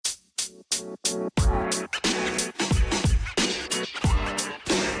Hello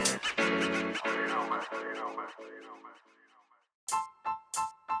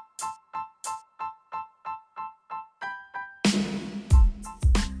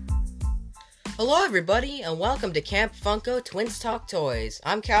everybody, and welcome to Camp Funko Twins Talk Toys.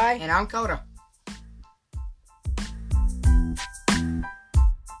 I'm Kai. And I'm Coda.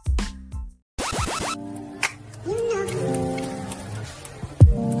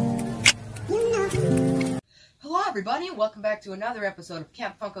 Hello everybody, and welcome back to another episode of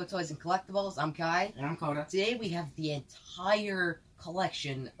Camp Funko Toys and Collectibles. I'm Kai. And I'm Coda. Today we have the entire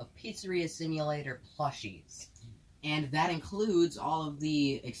collection of Pizzaria Simulator plushies. And that includes all of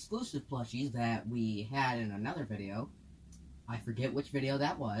the exclusive plushies that we had in another video. I forget which video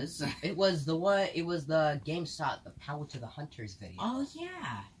that was. It was the GameStop, the Power to the Hunters video. Oh,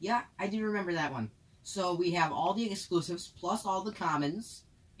 yeah. Yeah, I do remember that one. So we have all the exclusives plus all the commons,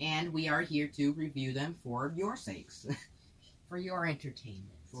 and we are here to review them for your sakes. For your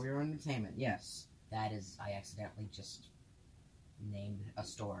entertainment. For your entertainment, yes. That is, I accidentally just named a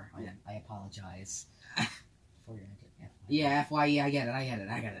store. I apologize. For your entertainment. Yeah, FYE, I get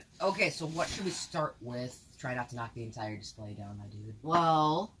it. Okay, so what should we start with? Try not to knock the entire display down, my dude.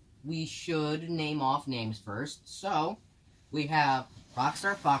 Well, we should name off names first. So, we have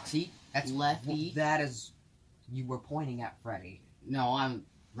Rockstar Foxy, That's Lefty. That is, you were pointing at Freddy. No, I'm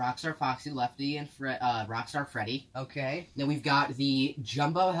Rockstar Foxy, Lefty, and Rockstar Freddy. Okay. Then we've got the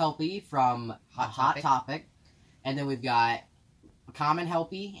Jumbo Helpy from Hot Topic. And then we've got Common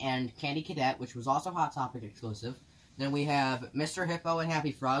Helpy and Candy Cadet, which was also Hot Topic exclusive. Then we have Mr. Hippo and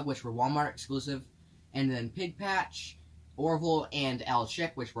Happy Frog, which were Walmart exclusive. And then Pig Patch, Orville, and Al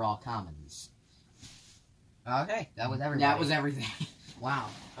Chick, which were all commons. Okay, that was everything. That was everything. Wow.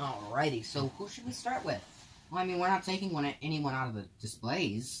 Alrighty, so who should we start with? Well, I mean, we're not taking anyone out of the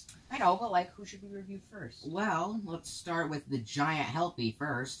displays. I know, but like, who should we review first? Well, let's start with the Giant Helpy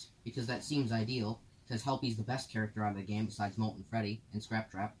first, because that seems ideal. Because Helpy's the best character out of the game besides Molten Freddy and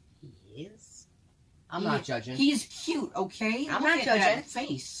Scraptrap. He is? I'm not judging. He's cute, okay? I'm Look not at judging. that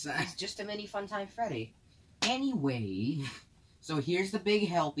face. He's just a mini Funtime Freddy. Anyway, so here's the big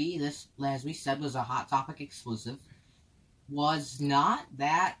Helpy. This, as we said, was a Hot Topic exclusive. Was not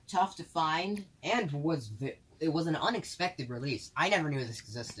that tough to find. And it was an unexpected release. I never knew this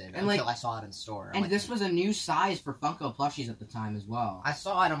existed until I saw it in store. And this was a new size for Funko plushies at the time as well. I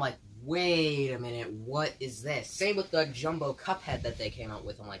saw it, I'm like, wait a minute, what is this? Same with the Jumbo Cuphead that they came out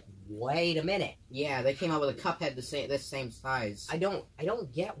with. I'm like, wait a minute. Yeah, they came out with a Cuphead this same size. I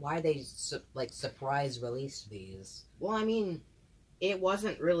don't get why they surprise released these. Well, I mean, it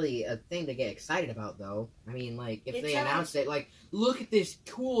wasn't really a thing to get excited about, though. I mean, like, if they announced it, like, look at this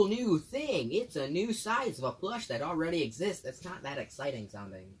cool new thing. It's a new size of a plush that already exists. It's not that exciting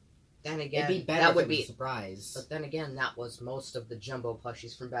sounding. Then again, it'd be better if it was a surprise. But then again, that was most of the Jumbo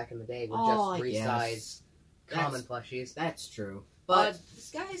plushies from back in the day were just resized common plushies. That's true. But this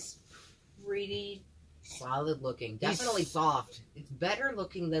guy's pretty solid looking. Definitely soft. It's better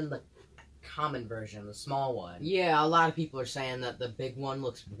looking than the common version, the small one. Yeah, a lot of people are saying that the big one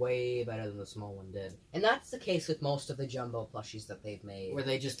looks way better than the small one did. And that's the case with most of the Jumbo plushies that they've made. Where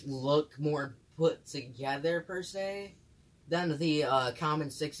they just look more put together, per se, than the common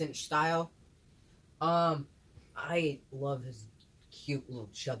 6-inch style. I love his cute little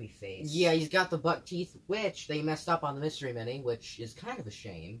chubby face. Yeah, he's got the buck teeth, which they messed up on the Mystery Mini, which is kind of a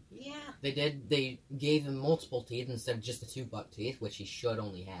shame. Yeah. They gave him multiple teeth instead of just the 2 buck teeth, which he should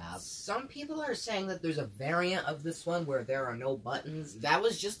only have. Some people are saying that there's a variant of this one where there are no buttons. That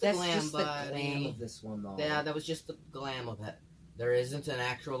was just the That's glam, just the glam of this one, though. Yeah, that was just the glam of it. There isn't an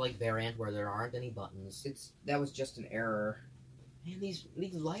actual, like, variant where there aren't any buttons. That was just an error. Man, these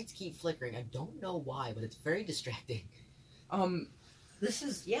lights keep flickering. I don't know why, but it's very distracting. This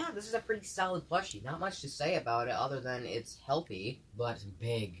is a pretty solid plushie. Not much to say about it other than it's Helpy. But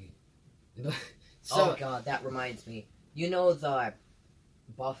big. Oh god, that reminds me. You know the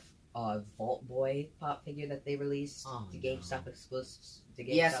buff Vault Boy pop figure that they released to GameStop exclusives?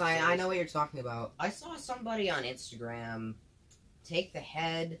 Yes, I know what you're talking about. I saw somebody on Instagram take the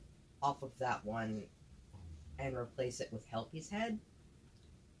head off of that one and replace it with Helpy's head.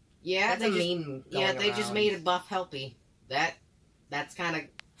 Yeah, That's a meme going they just around. made a buff Helpy. That's kind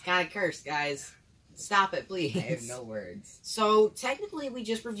of cursed, guys. Stop it, please. I have no words. So technically, we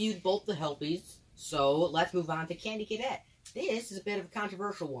just reviewed both the Helpies. So let's move on to Candy Cadet. This is a bit of a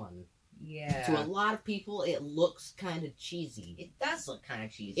controversial one. Yeah. To a lot of people, it looks kind of cheesy. It does look kind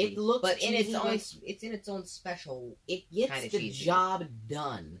of cheesy. It looks but cheesy, it's in its own special. It gets the job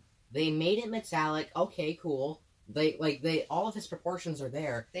done. They made it metallic. Okay, cool. They all of his proportions are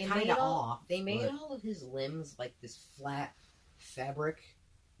there. Kind of off. They made all of his limbs like this flat fabric.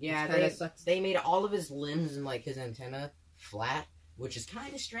 Yeah, they made all of his limbs and like his antenna flat, which is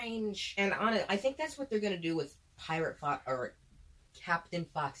kind of strange. And I think that's what they're gonna do with Captain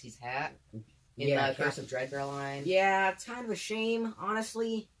Foxy's hat in the Curse of Dreadbear line. Yeah, it's kind of a shame,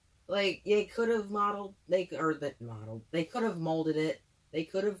 honestly. Like they could have they could have molded it. They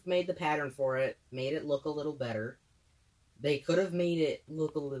could have made the pattern for it, made it look a little better. They could have made it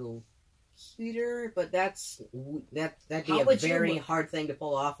look a little cuter, but that'd be a very hard thing to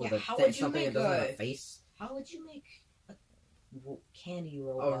pull off with something that doesn't have a face. How would you make a candy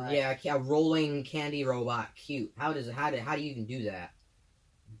robot? Oh yeah, a rolling candy robot cute. How do you even do that?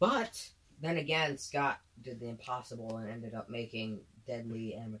 But then again, Scott did the impossible and ended up making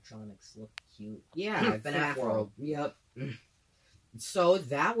deadly animatronics look cute. Yeah, FNAF World. Yep. So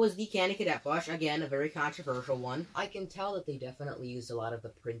that was the Candy Cadet plush. Again, a very controversial one. I can tell that they definitely used a lot of the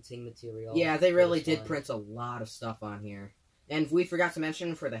printing material. Yeah, they really did print a lot of stuff on here. And we forgot to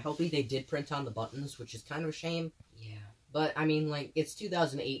mention, for the Helpy, they did print on the buttons, which is kind of a shame. Yeah. But, I mean, like, it's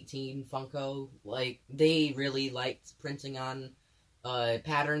 2018 Funko. Like, they really liked printing on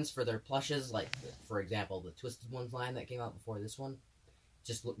patterns for their plushes. Like, for example, the Twisted Ones line that came out before this one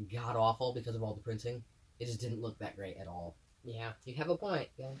just looked god-awful because of all the printing. It just didn't look that great at all. Yeah, you have a point.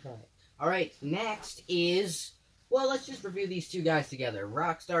 Alright, next is... Well, let's just review these two guys together.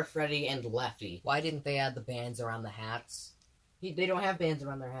 Rockstar Freddy and Lefty. Why didn't they add the bands around the hats? They don't have bands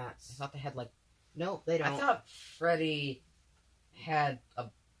around their hats. I thought they had, like... No, they don't. I thought Freddy had a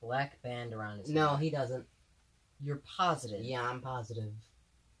black band around his hat. No, he doesn't. You're positive? Yeah, I'm positive.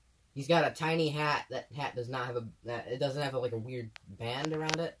 He's got a tiny hat. That hat does not have it doesn't have like a weird band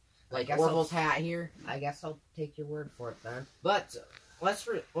around it. Like Orville's hat here. I guess I'll take your word for it then. But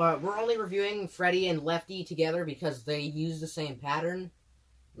we're only reviewing Freddy and Lefty together because they use the same pattern,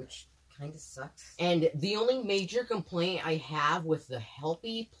 which kind of sucks. And the only major complaint I have with the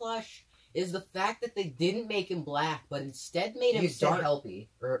Helpy plush is the fact that they didn't make him black, but instead made him dark. Helpy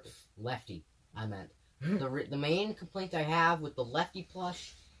or Lefty, I meant. The main complaint I have with the Lefty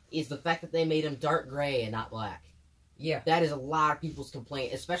plush is the fact that they made him dark gray and not black. Yeah. That is a lot of people's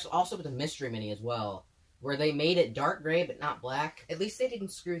complaint, especially also with the Mystery Mini as well, where they made it dark gray but not black. At least they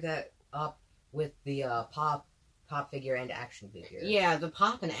didn't screw that up with the pop figure and action figure. Yeah, the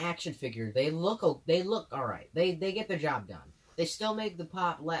pop and action figure, they look all right. They get their job done. They still make the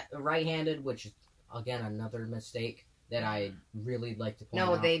pop right-handed, which is again another mistake that I really like to point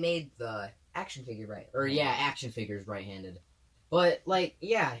out. No, they made the action figure right. Or yeah, action figures right-handed. But, like,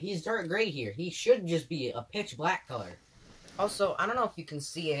 yeah, he's dark gray here. He should just be a pitch black color. Also, I don't know if you can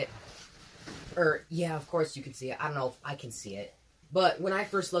see it. Or, yeah, of course you can see it. I don't know if I can see it. But when I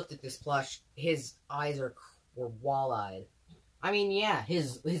first looked at this plush, his eyes were wall-eyed. I mean, yeah,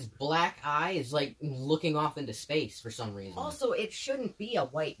 his black eye is, like, looking off into space for some reason. Also, it shouldn't be a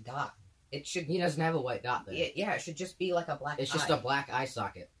white dot. He doesn't have a white dot there. Yeah, it should just be like a black eye. It's just a black eye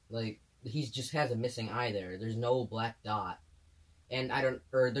socket. Like, he just has a missing eye there. There's no black dot. And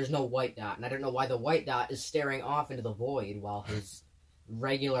there's no white dot, and I don't know why the white dot is staring off into the void while his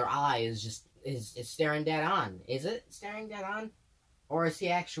regular eye is staring dead on. Is it staring dead on? Or is he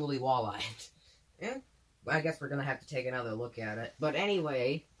actually wall-eyed? Yeah. I guess we're gonna have to take another look at it. But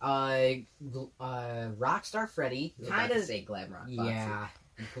anyway, Rockstar Freddy kind of say Glam Rock Foxy. Yeah,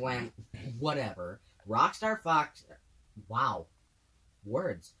 Glam, whatever. Rockstar Fox, wow,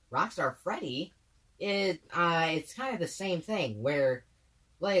 words. Rockstar Freddy, it's kind of the same thing where,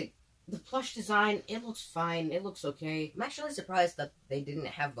 like, the plush design, it looks fine, it looks okay. I'm actually surprised that they didn't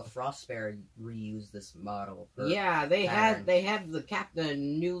have the Frostbear reuse this model. Yeah, they had the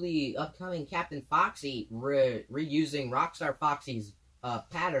newly upcoming Captain Foxy reusing Rockstar Foxy's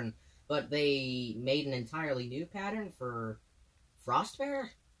pattern, but they made an entirely new pattern for Frostbear?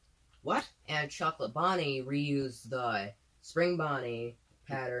 What? And Chocolate Bonnie reused the Spring Bonnie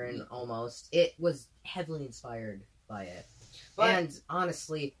pattern almost. It was heavily inspired by it. And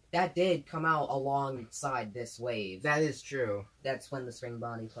honestly, that did come out alongside this wave. That is true. That's when the Spring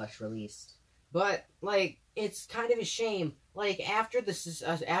Bonnie plush released. But, like, it's kind of a shame. Like, after the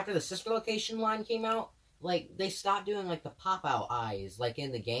Sister Location line came out, like, they stopped doing, like, the pop-out eyes, like,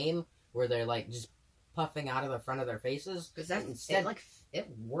 in the game, where they're, like, just puffing out of the front of their faces. Because it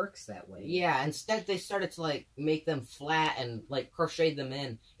works that way. Yeah, instead they started to, like, make them flat and, like, crochet them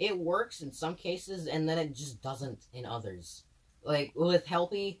in. It works in some cases, and then it just doesn't in others. Like, with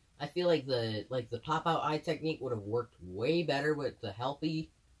Helpy, I feel like the pop-out eye technique would have worked way better with the Helpy.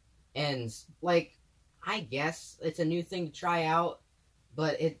 And, like, I guess it's a new thing to try out.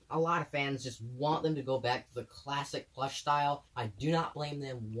 But a lot of fans just want them to go back to the classic plush style. I do not blame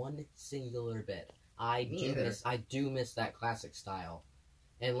them one singular bit. I do miss that classic style.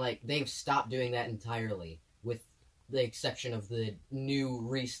 And, like, they've stopped doing that entirely, with the exception of the new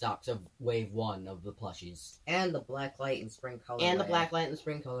restocks of Wave 1 of the plushies. And the black light and spring colorway. And the black light and the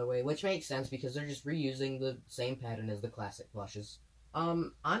spring colorway, which makes sense because they're just reusing the same pattern as the classic plushes.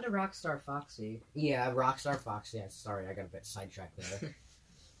 On to Rockstar Foxy. Yeah, Rockstar Foxy. Yeah, sorry, I got a bit sidetracked there.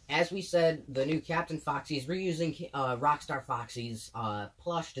 As we said, the new Captain Foxy is reusing Rockstar Foxy's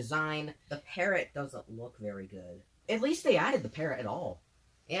plush design. The parrot doesn't look very good. At least they added the parrot at all.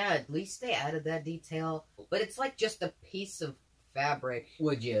 Yeah, at least they added that detail. But it's like just a piece of fabric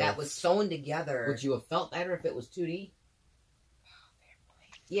that was sewn together. Would you have felt better if it was 2D?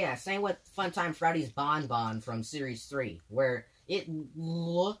 Yeah, same with Funtime Freddy's Bon from Series 3, where it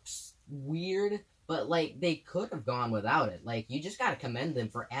looks weird, but, like, they could have gone without it. Like, you just gotta commend them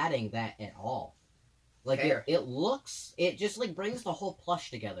for adding that at all. Like, it just, like, brings the whole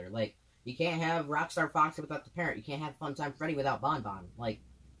plush together. Like, you can't have Rockstar Foxy without the parrot. You can't have Funtime Freddy without Bon. Like,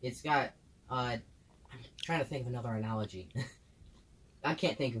 it's got, I'm trying to think of another analogy. I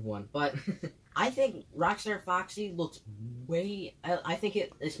can't think of one, but I think Rockstar Foxy looks way, I think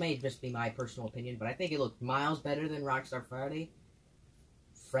this may just be my personal opinion, but I think it looked miles better than Rockstar Freddy?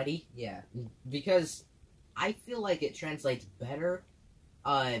 Yeah. Because I feel like it translates better,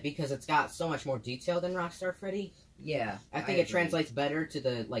 because it's got so much more detail than Rockstar Freddy. Yeah. I think it translates better to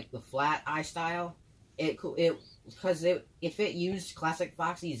the flat eye style. Because if it used classic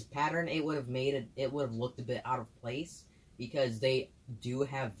Foxy's pattern, it would have looked a bit out of place, because they do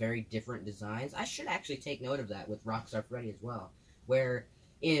have very different designs. I should actually take note of that with Rockstar Freddy as well, where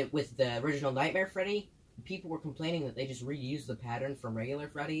with the original Nightmare Freddy, people were complaining that they just reused the pattern from regular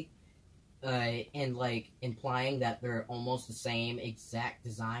Freddy, and, like, implying that they're almost the same exact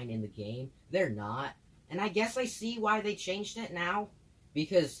design in the game. They're not. And I guess I see why they changed it now,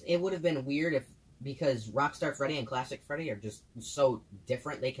 because it would have been weird because Rockstar Freddy and Classic Freddy are just so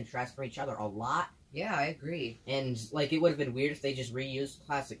different, they contrast from each other a lot. Yeah, I agree. And, like, it would have been weird if they just reused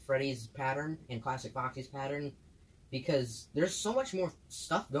Classic Freddy's pattern and Classic Foxy's pattern, because there's so much more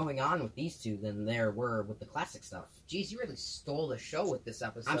stuff going on with these two than there were with the classic stuff. Jeez, you really stole the show with this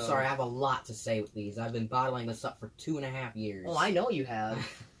episode. I'm sorry, I have a lot to say with these. I've been bottling this up for 2.5 years. Oh, I know you have.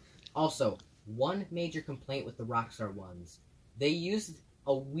 Also, one major complaint with the Rockstar ones. They used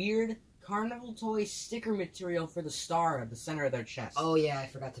a weird Carnival Toy sticker material for the star at the center of their chest. Oh, yeah, I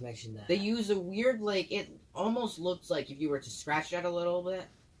forgot to mention that. They use a weird, like, it almost looks like if you were to scratch it a little bit,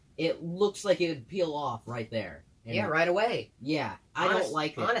 it looks like it would peel off right there. And yeah, right away. Yeah, I don't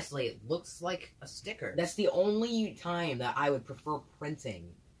like it. Honestly, it looks like a sticker. That's the only time that I would prefer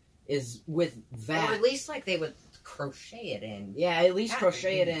printing, is with that. Or at least, like, they would crochet it in. Yeah, at least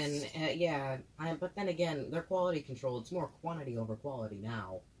crochet it in. Yeah, but then again, their quality control, it's more quantity over quality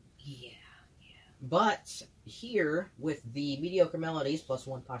now. Yeah. But here, with the Mediocre Melodies plus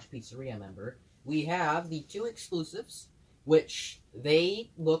one Posh Pizzeria member, we have the two exclusives, which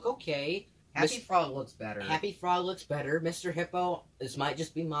they look okay. Happy Frog looks better. Happy Frog looks better. Mr. Hippo, this might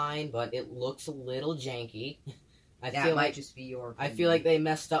just be mine, but it looks a little janky. It might just be your opinion. I feel like they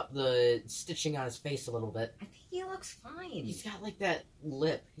messed up the stitching on his face a little bit. I think he looks fine. He's got, like, that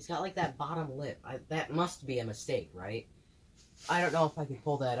lip. He's got, like, that bottom lip. That must be a mistake, right? I don't know if I can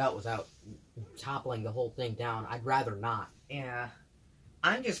pull that out without toppling the whole thing down. I'd rather not. Yeah.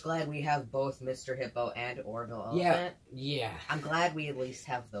 I'm just glad we have both Mr. Hippo and Orville Elephant. Yeah. I'm glad we at least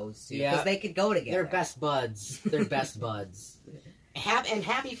have those two. Yeah. Because they could go together. They're best buds. They're best buds. And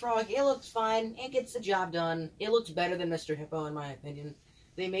Happy Frog, it looks fine. It gets the job done. It looks better than Mr. Hippo, in my opinion.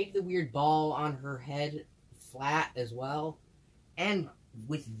 They made the weird ball on her head flat as well. And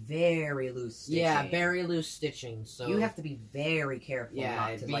with very loose stitching. Yeah, very loose stitching. So you have to be very careful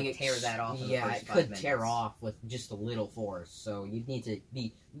not to, like, tear that off. Yeah, it could tear off with just a little force. So you need to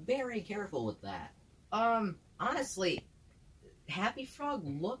be very careful with that. Honestly, Happy Frog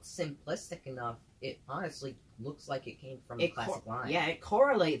looks simplistic enough. It honestly looks like it came from the classic line. Yeah, it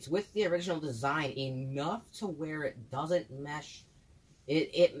correlates with the original design enough to where it doesn't mesh.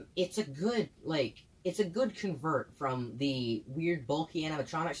 It's a good, like, it's a good convert from the weird bulky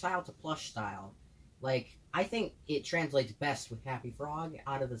animatronic style to plush style. Like, I think it translates best with Happy Frog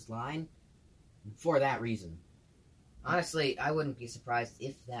out of this line for that reason. Honestly, I wouldn't be surprised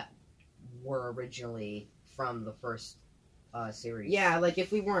if that were originally from the first series. Yeah, like,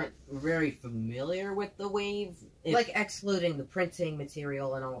 if we weren't very familiar with the wave... Like, excluding the printing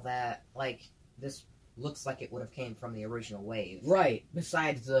material and all that, like, this looks like it would have came from the original wave. Right,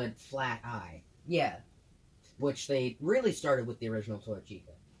 besides the flat eye. Yeah. which they really started with the original Toy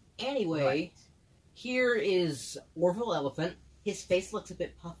Chica. Anyway, Right. here is Orville Elephant. His face looks a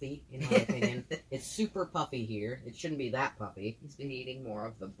bit puffy, in my opinion. It's super puffy here. It shouldn't be that puffy. He's been eating more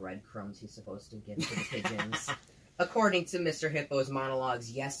of the breadcrumbs he's supposed to give to the pigeons. According to Mr. Hippo's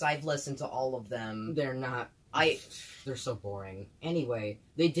monologues, yes, I've listened to all of them. They're not... They're so boring. Anyway,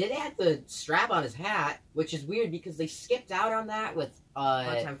 they did add the strap on his hat, which is weird because they skipped out on that with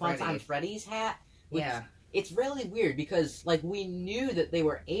Funtime Freddy's hat. Yeah. It's really weird because, like, we knew that they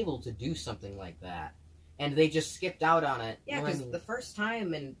were able to do something like that. And they just skipped out on it. Yeah, because the first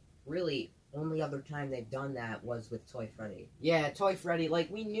time and really only other time they've done that was with Toy Freddy. Yeah, Toy Freddy, like,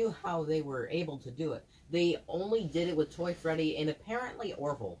 we knew how they were able to do it. They only did it with Toy Freddy and apparently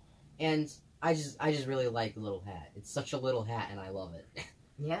Orville. And I just really like the little hat. It's such a little hat and I love it.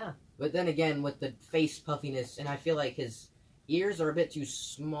 Yeah. But then again, with the face puffiness, and I feel like his ears are a bit too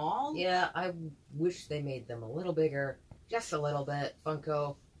small. Yeah, I wish they made them a little bigger. Just a little bit,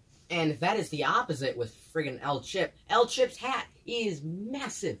 Funko. And that is the opposite with friggin' El Chip. El Chip's hat is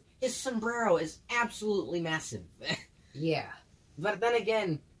massive. His sombrero is absolutely massive. Yeah. But then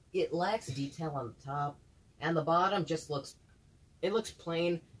again, It lacks detail on the top, and the bottom just looks... it looks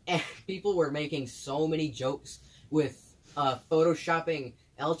plain, and people were making so many jokes with photoshopping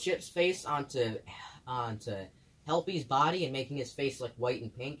El Chip's face onto Helpy's body and making his face like white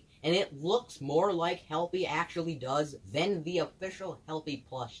and pink. And it looks more like Helpy actually does than the official Helpy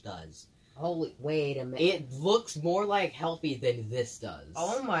plush does. Holy, wait a minute. It looks more like Helpy than this does.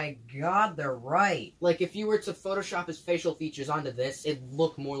 Oh my god, they're right. Like, if you were to Photoshop his facial features onto this, it'd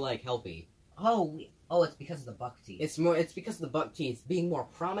look more like Helpy. Oh, it's because of the buck teeth. It's because of the buck teeth being more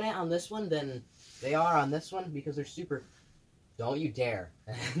prominent on this one than they are on this one, because they're super... Don't you dare.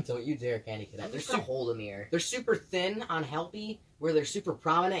 Don't you dare, Candy Cadet. They're hold them here. They're super thin on Helpy, where they're super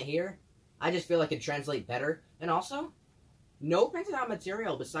prominent here. I just feel like it'd translate better. And also, no printed on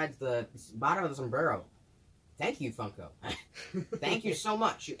material besides the bottom of the sombrero. Thank you, Funko. Thank you so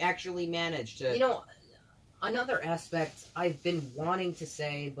much. You actually managed to... You know, another aspect I've been wanting to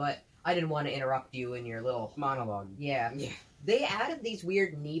say, but I didn't want to interrupt you in your little... monologue. Yeah. They added these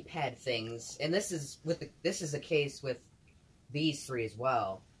weird knee pad things, and this is the case with these three as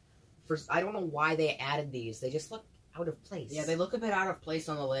well. I don't know why they added these. They just look out of place. Yeah, they look a bit out of place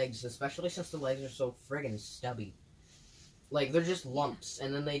on the legs, especially since the legs are so friggin' stubby. Like, they're just lumps,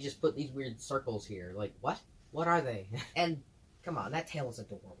 and then they just put these weird circles here. Like, what? What are they? And, come on, that tail is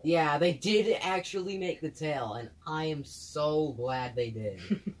adorable. Yeah, they did actually make the tail, and I am so glad they did.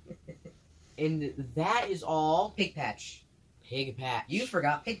 And that is all... Pig Patch. Pig Patch. You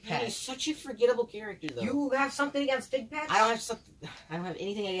forgot Pig Patch. He's such a forgettable character, though. You have something against Pig Patch? I don't have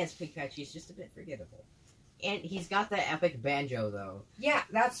anything against Pig Patch. He's just a bit forgettable. And he's got that epic banjo, though. Yeah,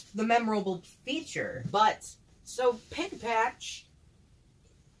 that's the memorable feature. But, so Pig Patch...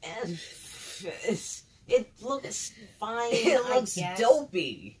 it looks fine, It looks I guess.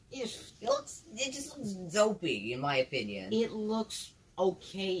 dopey. It just looks dopey, in my opinion. It looks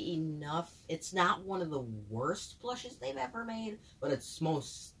okay enough. It's not one of the worst plushes they've ever made, but it's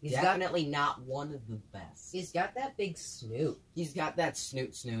most definitely not one of the best. He's got that big snoot. He's got that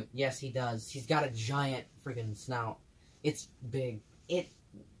snoot. Yes, he does. He's got a giant freaking snout. It's big. It's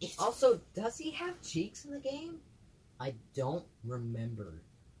Also, does he have cheeks in the game? I don't remember.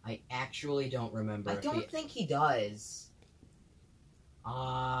 I actually don't remember. I don't think he does.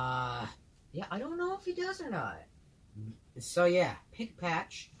 Yeah, I don't know if he does or not. So yeah, Pig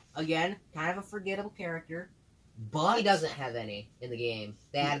Patch, again, kind of a forgettable character, but... He doesn't have any in the game.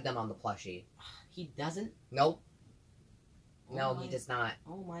 They added them on the plushie. He doesn't? Nope. Oh No, my... he does not.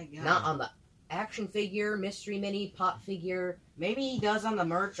 Oh my god. Not on the action figure, mystery mini, pop figure. Maybe he does on the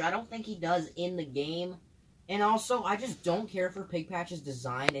merch. I don't think he does in the game. And also, I just don't care for Pig Patch's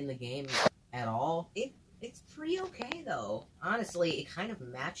design in the game at all. It's pretty okay, though. Honestly, it kind of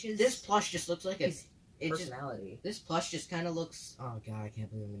matches... This plush just looks like a... personality. This plush just kind of looks... Oh god, I can't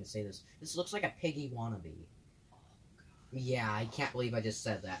believe I'm going to say this. This looks like a piggy wannabe. Oh god. Yeah, I can't believe I just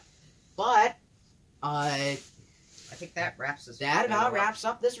said that. But, I think that wraps this. That about wraps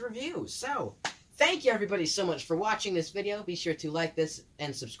up this review. So, thank you everybody so much for watching this video. Be sure to like this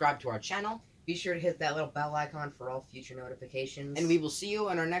and subscribe to our channel. Be sure to hit that little bell icon for all future notifications. And we will see you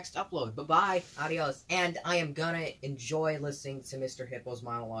on our next upload. Bye-bye. Adios. And I am gonna enjoy listening to Mr. Hippo's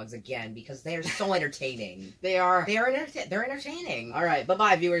monologues again because they are so entertaining. They're entertaining. All right.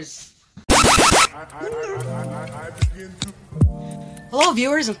 Bye-bye, viewers. Hello,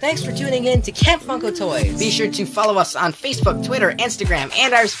 viewers, and thanks for tuning in to Camp Funko Toys. Be sure to follow us on Facebook, Twitter, Instagram,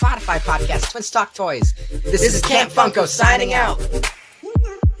 and our Spotify podcast, Twins Talk Toys. This is Camp Funko signing out.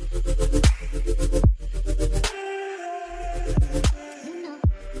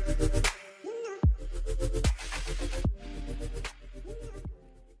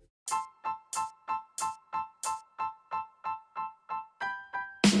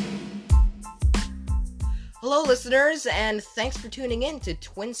 Hello, listeners, and thanks for tuning in to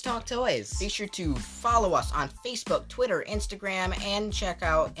Twins Talk Toys. Be sure to follow us on Facebook, Twitter, Instagram, and check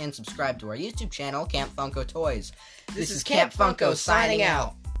out and subscribe to our YouTube channel, Camp Funko Toys. This is Camp Funko signing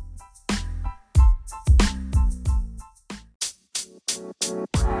out.